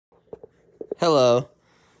Hello.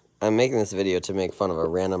 I'm making this video to make fun of a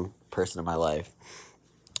random person in my life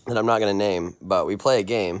that I'm not going to name, but we play a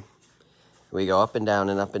game. We go up and down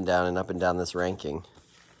and up and down and up and down this ranking.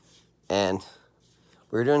 And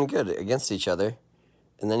we're doing good against each other.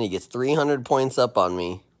 And then he gets 300 points up on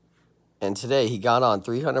me. And today he got on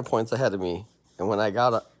 300 points ahead of me. And when I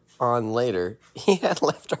got on later, he had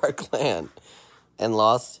left our clan and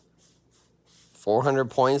lost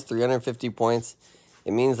 400 points, 350 points.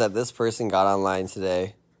 It means that this person got online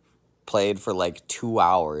today, played for like 2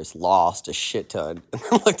 hours, lost a shit ton, and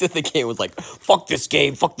then looked at the game and was like, fuck this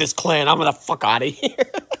game, fuck this clan, I'm gonna fuck out of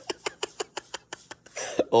here.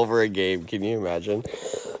 Over a game, can you imagine?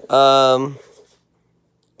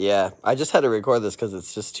 Yeah, I just had to record this because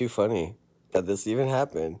it's just too funny that this even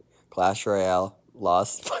happened. Clash Royale,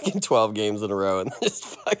 lost fucking 12 games in a row, and then just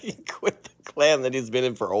fucking quit the clan that he's been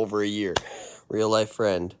in for over a year. Real life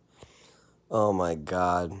friend. Oh my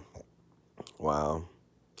god. Wow.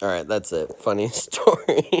 Alright, that's it. Funny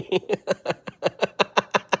story.